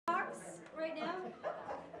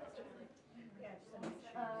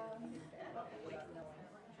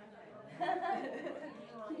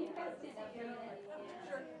Can you guys stand up for a minute?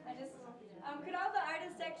 Sure. Could all the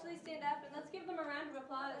artists actually stand up, and let's give them a round of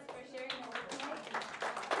applause for sharing their work tonight.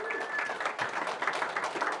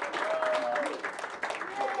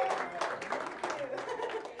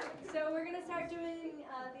 So we're going to start doing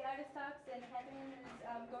the artist talks, and Catherine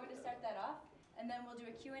is going to start that off, and then we'll do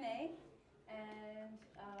a Q&A, and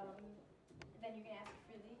then you can ask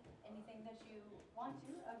freely anything that you want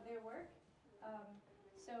to of their work.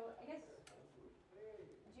 So I guess, do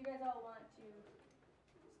you guys all want to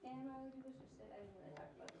stand while we do this, or sit? I didn't really talk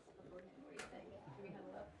about this beforehand. What do you think? Do we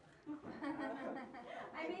huddle up?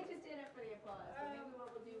 I may just stand up for the applause, but maybe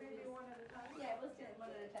what we'll do is one at a time. Yeah, we'll stand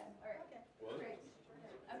one at a time. All right. Okay. Great.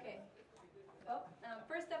 Okay. Well,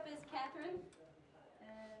 first up is Catherine,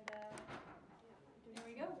 and here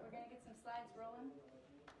we go. We're gonna get some slides rolling.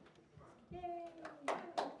 Yay!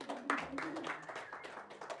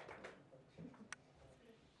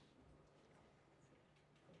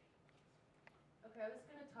 Okay, I was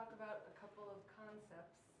going to talk about a couple of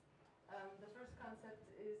concepts. The first concept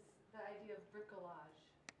is the idea of bricolage,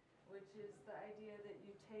 which is the idea that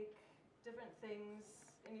you take different things,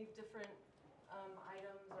 any different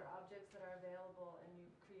items or objects that are available, and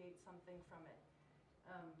you create something from it.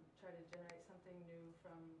 Try to generate something new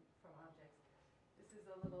from objects. This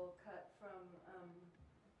is a little cut from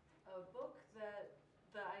a book that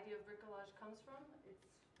the idea of bricolage comes from.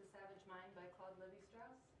 It's The Savage Mind by Claude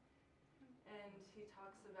Lévi-Strauss. And he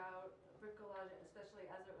talks about bricolage, especially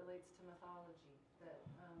as it relates to mythology, that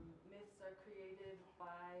myths are created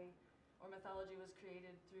by, or mythology was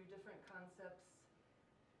created through different concepts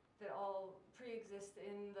that all pre-exist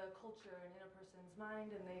in the culture and in a person's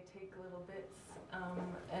mind, and they take little bits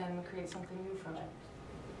and create something new from it.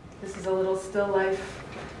 This is a little still life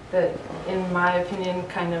that, in my opinion,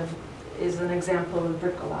 kind of is an example of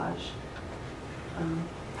bricolage.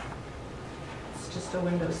 It's just a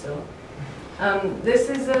windowsill. This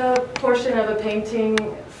is a portion of a painting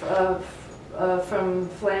from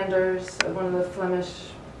Flanders, one of the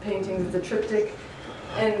Flemish paintings, the triptych.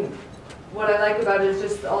 And what I like about it is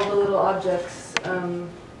just all the little objects,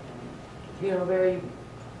 very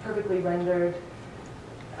perfectly rendered.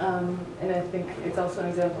 And I think it's also an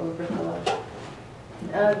example of bricolage.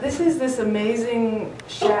 This is this amazing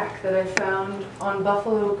shack that I found on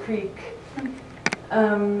Buffalo Creek.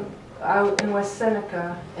 Out in West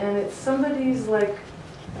Seneca, and it's somebody's like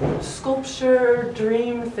sculpture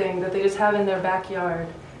dream thing that they just have in their backyard,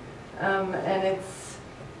 and it's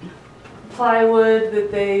plywood that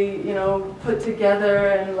they put together,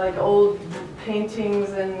 and like old paintings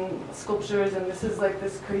and sculptures, and this is like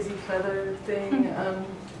this crazy feather thing,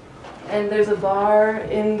 and there's a bar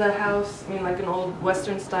in the house, like an old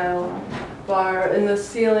Western style bar, and the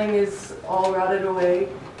ceiling is all rotted away.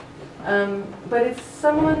 But it's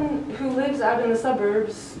someone who lives out in the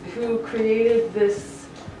suburbs who created this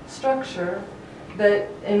structure that,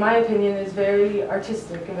 in my opinion, is very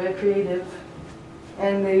artistic and very creative.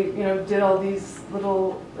 And they, did all these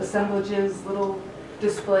little assemblages, little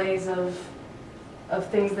displays of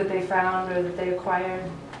things that they found or that they acquired,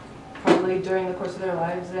 probably during the course of their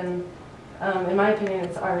lives. And in my opinion,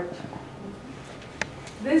 it's art.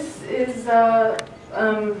 This is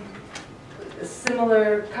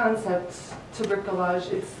similar concepts to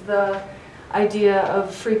bricolage. It's the idea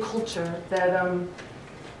of free culture that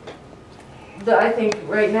I think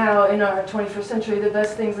right now in our 21st century, the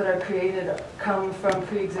best things that are created come from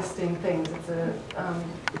pre-existing things. It's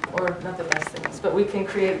or not the best things, but we can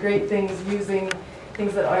create great things using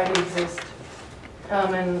things that already exist.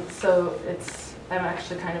 And so I'm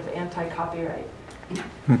actually kind of anti-copyright.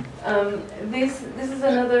 This is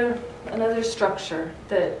another structure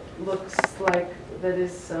that looks like, that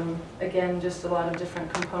is again just a lot of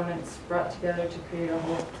different components brought together to create a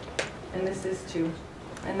whole. And this is too.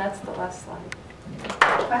 And that's the last slide.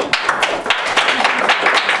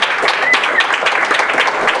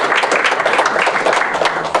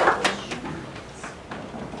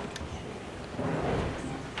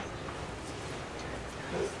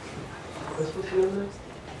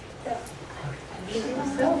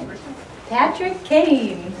 Patrick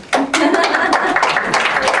Kane.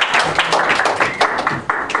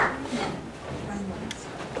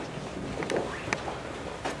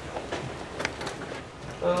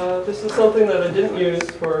 This is something that I didn't use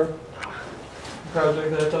for a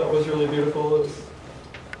project that I thought was really beautiful. It was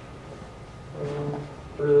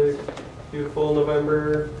a really beautiful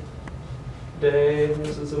November day.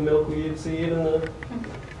 This is a milkweed seed in the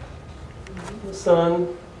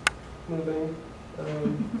sun moving.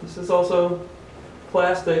 This is also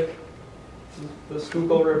plastic. This is the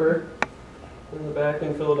Schuylkill River in the back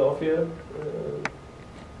in Philadelphia.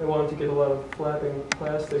 I wanted to get a lot of flapping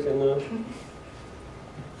plastic in the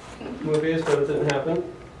movies, but it didn't happen.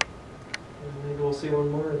 And maybe we'll see one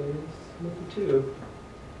more of these, maybe two.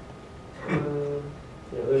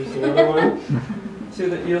 Yeah, there's another one.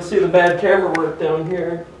 You'll see the bad camera work down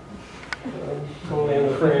here, totally in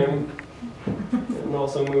the frame, and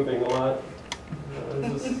also moving a lot.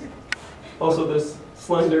 Also, this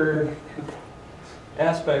slender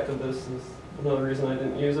aspect of this is another reason I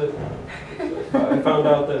didn't use it. I found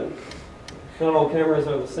out that not all cameras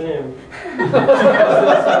are the same.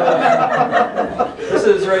 This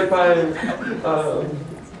is right by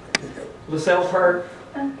LaSalle Park.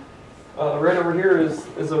 Right over here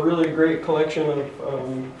is a really great collection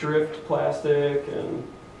of drift plastic and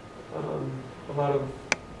a lot of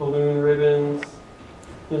balloon ribbons.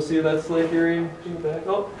 You'll see that's Lake Erie in the back.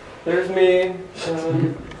 Oh, there's me.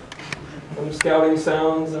 I'm scouting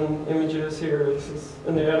sounds and images here. This is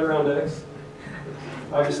in the Adirondacks.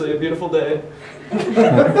 Obviously a beautiful day. In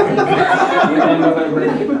November.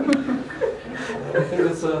 I think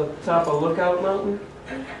it's the top of Lookout Mountain.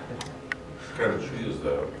 What kind of tree is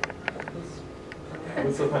that?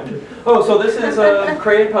 It's a pine tree. Oh, so this is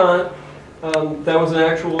Crane Pond. That was an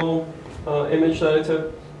actual image that I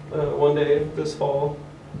took one day this fall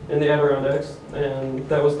in the Adirondacks, and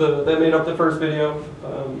that made up the first video.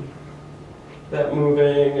 That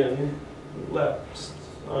moving and lapsed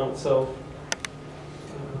on itself.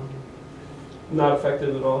 Not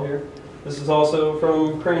affected at all here. This is also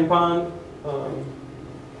from Crane Pond.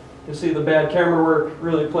 You'll see the bad camera work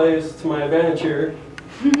really plays to my advantage here.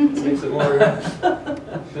 Makes it more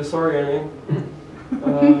disorienting.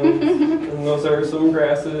 And those are some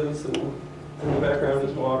grasses, and in the background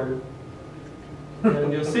is water.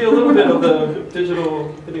 And you'll see a little bit of the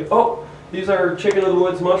digital video. Oh, these are chicken of the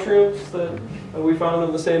woods mushrooms that we found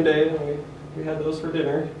on the same day, and we had those for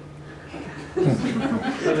dinner.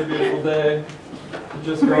 Another beautiful day.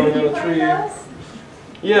 Just growing on a tree.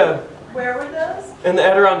 Yeah. Where were those? In the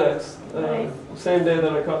Adirondacks. Nice. Same day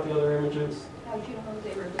that I caught the other images. How do you know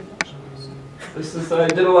they were big mushrooms? I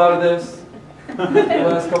did a lot of this the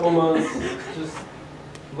last couple months. Just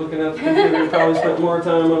looking at the computer. Probably spent more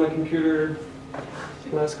time on the computer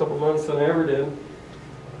the last couple months than I ever did. I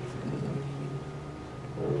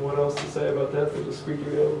don't know what else to say about that. There's a squeaky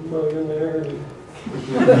wheel mug in there. And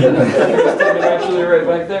it's taken actually right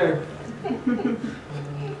back there.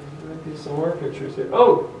 Might be some more pictures here.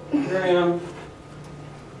 Oh, here I am.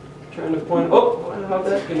 Trying to point. Oh, how'd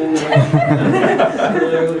that get in there?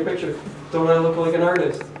 Really ugly picture. Don't I look like an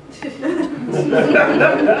artist? And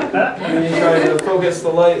you try to focus the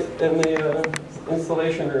light in the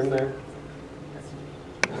installation room there.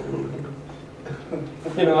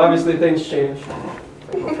 You know, obviously things change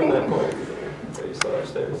from that point that you saw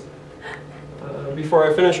upstairs. Before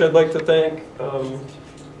I finish, I'd like to thank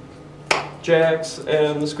Jax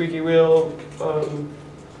and the Squeaky Wheel,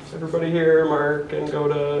 everybody here, Mark and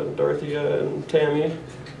Goda, and Dorothea and Tammy,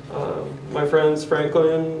 my friends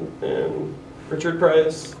Franklin and Richard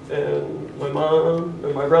Price, and my mom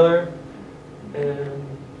and my brother, and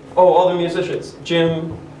all the musicians.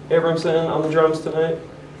 Jim Abramson on the drums tonight,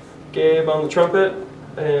 Gabe on the trumpet,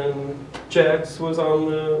 and Jax was on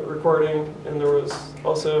the recording, and there was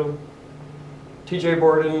also TJ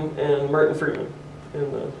Borden and Martin Freeman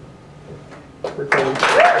in the recording.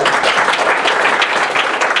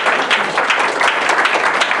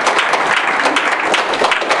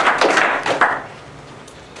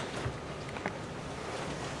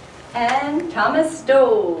 And Thomas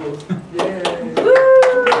Stoll. Yay. Woo!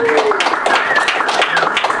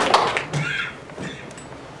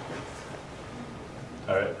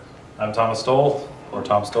 All right, I'm Thomas Stoll, or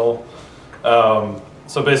Tom Stoll.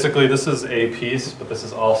 So basically this is a piece, but this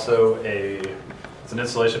is also it's an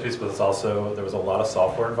installation piece, but it's also, there was a lot of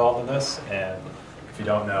software involved in this, and if you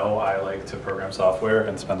don't know, I like to program software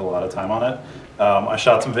and spend a lot of time on it. I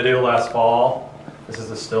shot some video last fall. This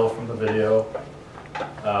is a still from the video.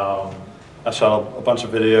 I shot a bunch of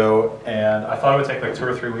video, and I thought it would take like 2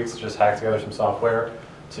 or 3 weeks to just hack together some software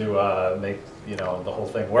to make the whole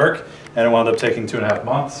thing work, and it wound up taking 2.5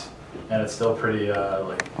 months, and it's still pretty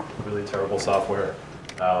like really terrible software.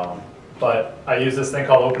 But I use this thing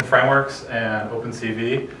called Open Frameworks and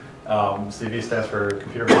OpenCV. CV stands for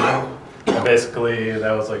computer vision, and basically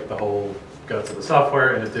that was like the whole guts of the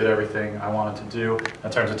software, and it did everything I wanted to do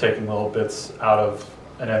in terms of taking little bits out of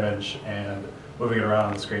an image and moving it around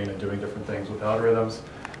on the screen and doing different things with algorithms.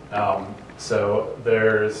 So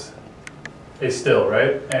there's a still,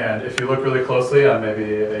 right? And if you look really closely on maybe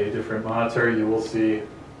a different monitor, you will see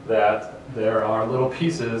that there are little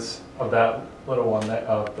pieces of that little one,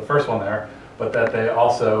 of the first one there, but that they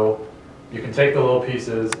also you can take the little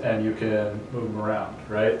pieces and you can move them around,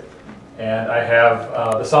 right? And I have,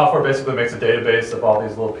 the software basically makes a database of all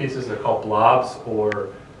these little pieces. They're called blobs, or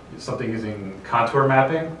something using contour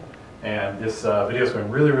mapping. And this video is going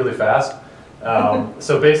really, really fast.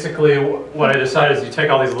 So basically what I decided is you take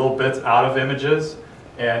all these little bits out of images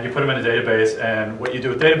and you put them in a database, and what you do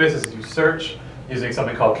with databases is you search using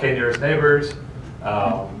something called k-nearest neighbors,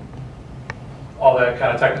 all that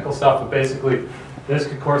kind of technical stuff, but basically this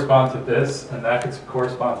could correspond to this and that could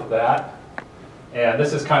correspond to that. And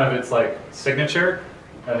this is kind of its like signature,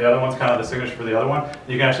 and the other one's kind of the signature for the other one.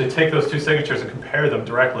 You can actually take those two signatures and compare them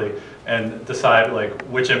directly and decide like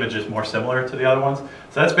which image is more similar to the other ones.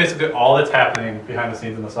 So that's basically all that's happening behind the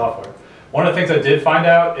scenes in the software. One of the things I did find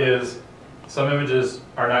out is some images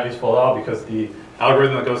are not useful at all because the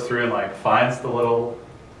algorithm that goes through and like finds the little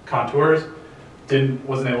contours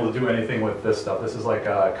wasn't able to do anything with this stuff. This is like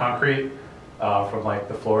concrete from like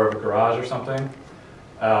the floor of a garage or something.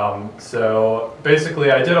 So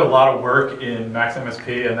basically I did a lot of work in Max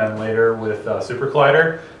MSP and then later with Super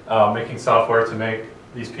Collider, making software to make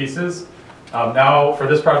these pieces. Now for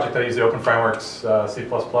this project I use the Open Frameworks C++.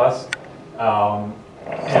 And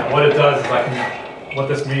what it does is what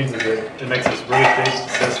this means is it makes this really big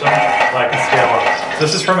system that I can scale up. So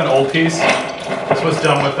this is from an old piece. This was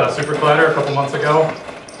done with Super Collider a couple months ago,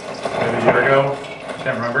 maybe a year ago,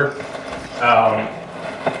 can't remember.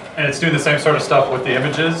 And it's doing the same sort of stuff with the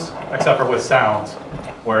images, except for with sounds,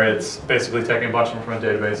 where it's basically taking a bunch of them from a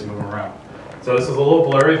database and moving them around. So this is a little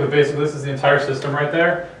blurry, but basically this is the entire system right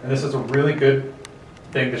there. And this is a really good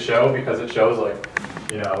thing to show because it shows like,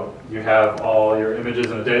 you know, you have all your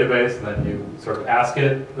images in a database and then you sort of ask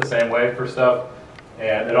it the same way for stuff.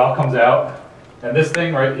 And it all comes out. And this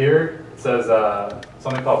thing right here, it says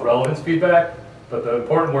something called relevance feedback. But the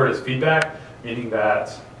important word is feedback, meaning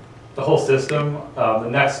that the whole system, the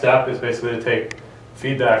next step is basically to take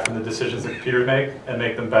feedback from the decisions the computer make and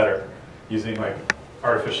make them better using like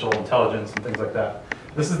artificial intelligence and things like that.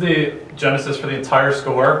 This is the genesis for the entire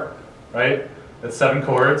score, right? It's 7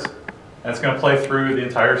 chords, and it's going to play through the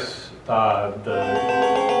entire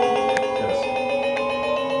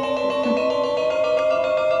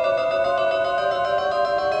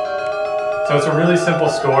So it's a really simple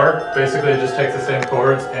score. Basically, it just takes the same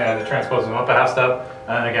chords and it transposes them up a half step,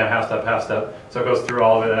 and then again half step, half step. So it goes through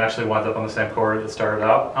all of it and actually winds up on the same chord it started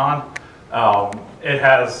out on.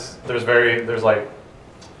 There's like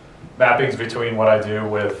mappings between what I do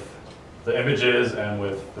with the images and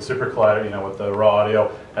with the Super Collider, you know, with the raw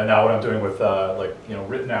audio, and now what I'm doing with like, you know,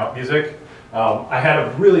 written out music. I had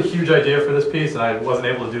a really huge idea for this piece and I wasn't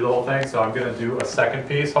able to do the whole thing, so I'm going to do a second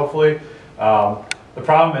piece hopefully. The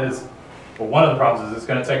problem is, well, one of the problems is it's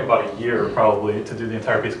going to take about a year probably to do the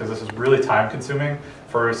entire piece because this is really time consuming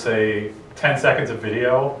for say 10 seconds of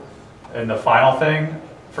video. And the final thing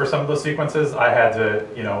for some of those sequences, I had to,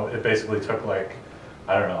 you know, it basically took like,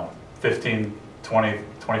 I don't know, 15, 20,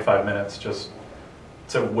 25 minutes just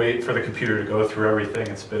to wait for the computer to go through everything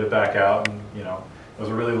and spit it back out. And, you know, it was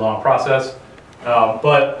a really long process.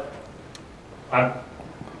 But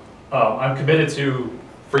I'm committed to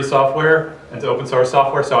free software and to open source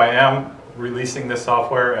software, so I am releasing this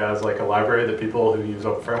software as like a library that people who use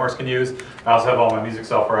open frameworks can use. I also have all my music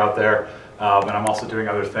software out there, and I'm also doing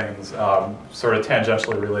other things sort of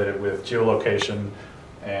tangentially related with geolocation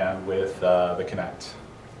and with the Connect.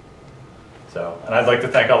 So, and I'd like to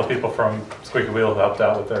thank all the people from Squeaky Wheel who helped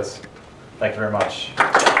out with this. Thank you very much.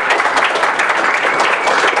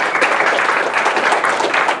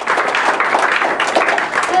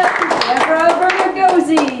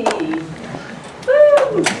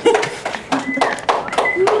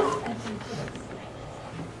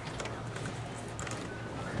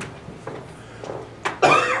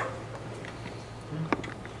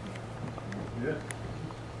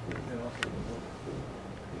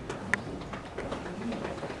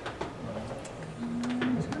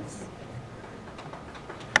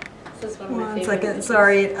 One second,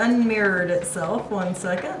 sorry, it unmirrored itself. 1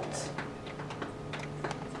 second.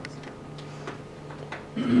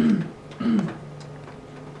 And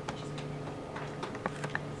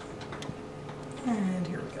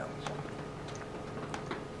here we go.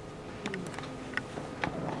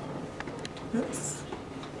 Oops.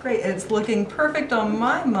 Great, it's looking perfect on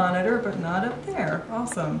my monitor, but not up there.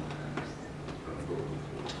 Awesome.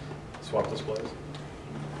 Swap displays.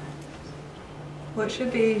 Well, it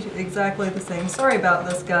should be exactly the same. Sorry about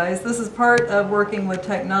this, guys. This is part of working with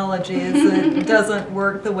technology, is it doesn't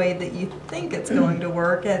work the way that you think it's going to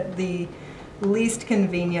work at the least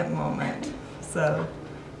convenient moment. So,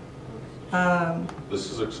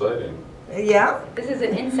 This is exciting. yeah? This is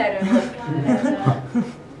an insider look.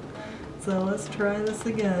 So let's try this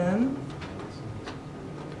again.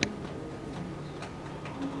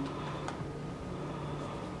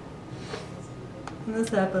 And this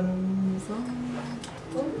happens.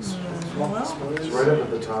 Well, It's right up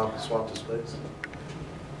at the top, swap displays.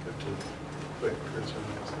 Have to click cursor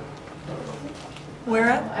on where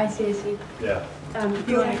at? I see. Yeah.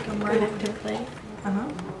 You want to come right to play? Uh-huh.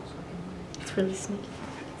 It's really sneaky.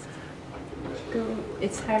 Go.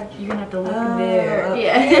 It's hard. You're gonna have to look Oh, there. up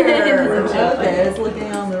Yeah. here. It doesn't show Okay, it. it's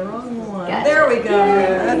looking on the wrong one. Gotcha. There we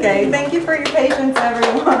go. Okay, thank you for your patience,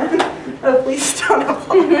 everyone. Oh, please don't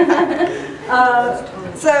apologize.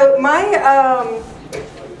 So my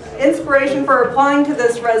inspiration for applying to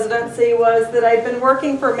this residency was that I'd been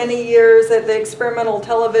working for many years at the Experimental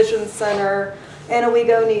Television Center in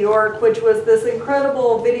Owego, New York, which was this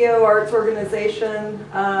incredible video arts organization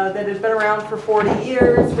that had been around for 40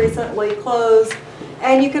 years, recently closed.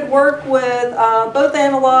 And you could work with both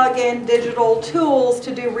analog and digital tools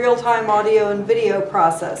to do real-time audio and video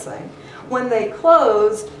processing. When they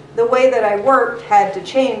closed, the way that I worked had to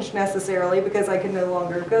change necessarily because I could no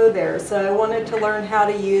longer go there. So I wanted to learn how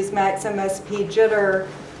to use Max MSP Jitter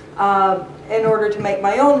in order to make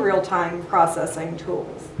my own real-time processing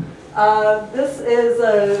tools. This is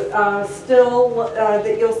a still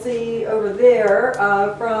that you'll see over there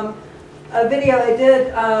from a video I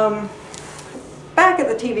did back at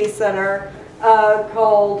the TV Center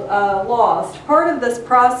called Lost. Part of this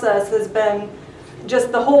process has been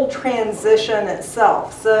just the whole transition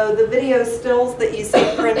itself. So the video stills that you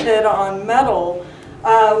see printed on metal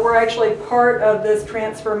were actually part of this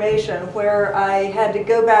transformation where I had to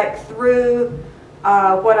go back through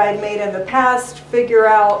what I'd made in the past, figure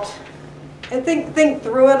out, and think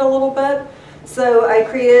through it a little bit. So I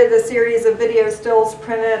created a series of video stills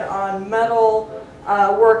printed on metal,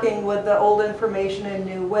 working with the old information in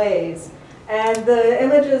new ways. And the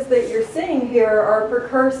images that you're seeing here are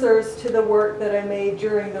precursors to the work that I made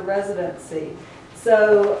during the residency.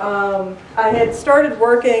 So I had started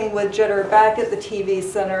working with Jitter back at the TV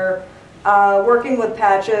Center, working with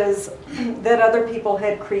patches that other people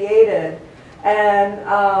had created. And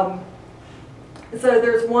so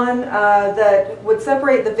there's one that would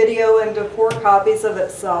separate the video into 4 copies of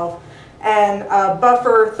itself and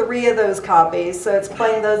buffer 3 of those copies. So it's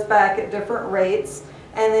playing those back at different rates.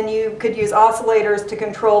 And then you could use oscillators to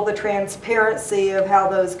control the transparency of how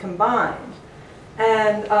those combined.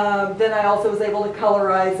 And then I also was able to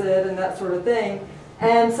colorize it and that sort of thing.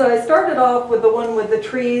 And so I started off with the one with the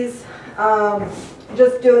trees,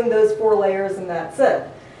 just doing those 4 layers and that's it.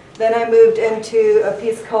 Then I moved into a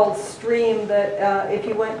piece called Stream that if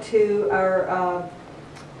you went to our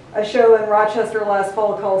a show in Rochester last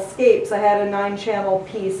fall called Scapes, I had a 9-channel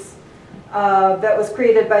piece that was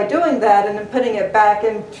created by doing that and then putting it back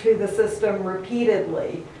into the system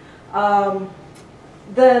repeatedly.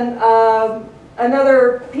 Then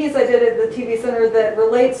another piece I did at the TV Center that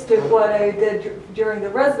relates to what I did during the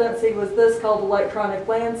residency was this called Electronic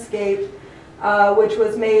Landscape, which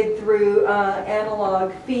was made through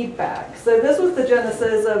analog feedback. So this was the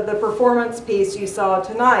genesis of the performance piece you saw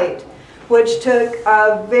tonight, which took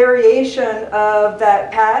a variation of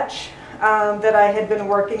that patch that I had been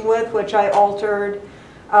working with, which I altered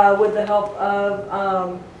with the help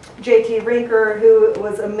of J.T. Rinker, who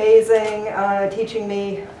was amazing, teaching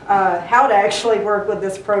me how to actually work with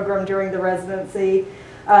this program during the residency,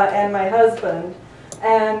 and my husband.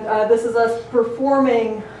 And this is us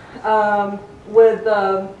performing with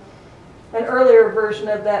an earlier version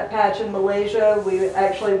of that patch in Malaysia. We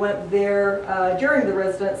actually went there during the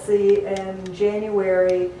residency in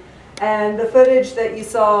January. And the footage that you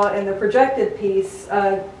saw in the projected piece,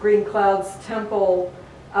 Green Cloud's Temple,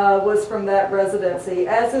 was from that residency,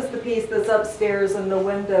 as is the piece that's upstairs in the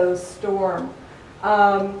Windows Storm.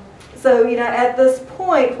 So, you know, at this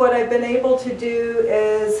point, what I've been able to do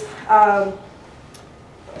is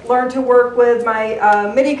learn to work with my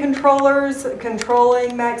MIDI controllers,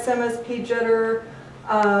 controlling Max MSP Jitter.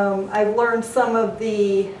 I've learned some of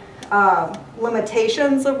the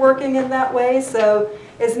limitations of working in that way. So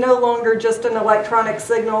it's no longer just an electronic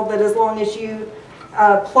signal that as long as you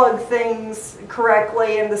plug things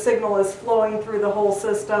correctly and the signal is flowing through the whole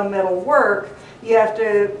system, it'll work. You have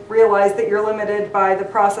to realize that you're limited by the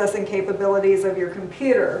processing capabilities of your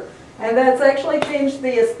computer. And that's actually changed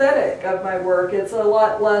the aesthetic of my work. It's a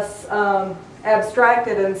lot less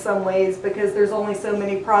abstracted in some ways because there's only so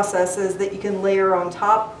many processes that you can layer on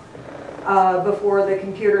top before the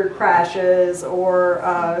computer crashes or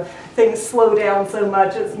things slow down so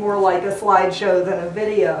much it's more like a slideshow than a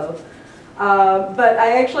video. But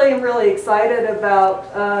I actually am really excited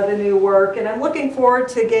about the new work, and I'm looking forward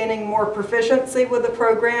to gaining more proficiency with the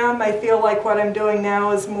program. I feel like what I'm doing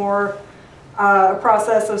now is more a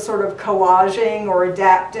process of sort of collaging or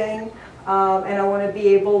adapting, and I want to be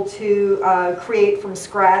able to create from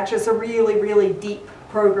scratch. It's a really, really deep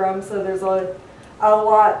program, so there's a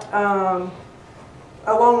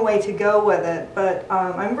long way to go with it, but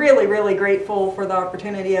I'm really, really grateful for the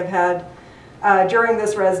opportunity I've had during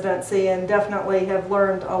this residency, and definitely have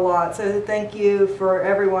learned a lot. So thank you for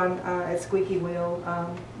everyone at Squeaky Wheel,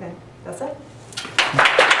 and that's it.